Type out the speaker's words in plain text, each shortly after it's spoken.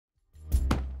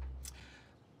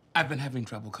I've been having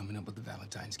trouble coming up with a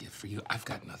Valentine's gift for you. I've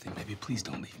got nothing, baby. Please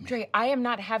don't leave me. Dre, I am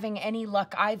not having any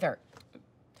luck either.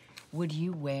 Would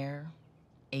you wear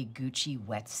a Gucci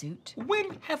wetsuit?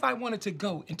 When have I wanted to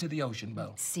go into the ocean,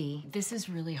 Bo? See, this is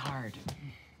really hard.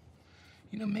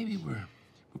 You know, maybe we're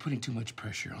putting too much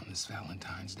pressure on this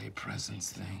Valentine's Day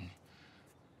presents thing.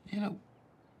 You know,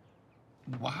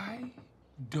 why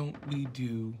don't we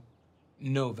do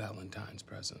no Valentine's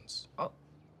presents? Oh.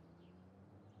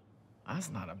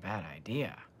 That's not a bad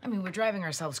idea. I mean, we're driving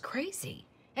ourselves crazy.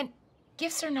 And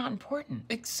gifts are not important.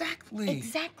 Exactly.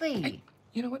 Exactly.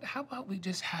 You know what? How about we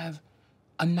just have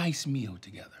a nice meal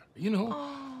together? You know,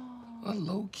 a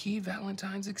low-key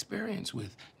Valentine's experience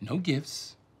with no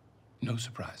gifts, no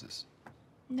surprises.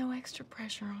 No extra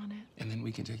pressure on it. And then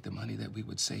we can take the money that we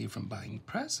would save from buying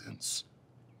presents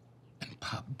and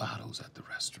pop bottles at the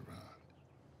restaurant.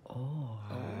 Or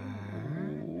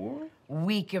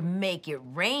we could make it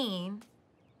rain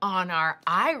on our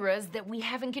IRAs that we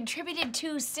haven't contributed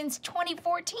to since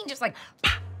 2014. Just like,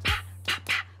 pop, pop, pop,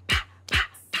 pop, pop,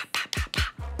 pop, pop, pop,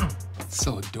 pop. It's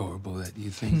so adorable that you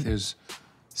think there's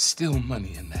still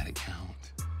money in that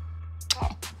account.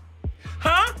 Oh.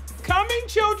 Huh? Coming,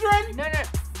 children! No.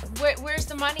 Where's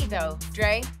the money, though,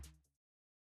 Dre?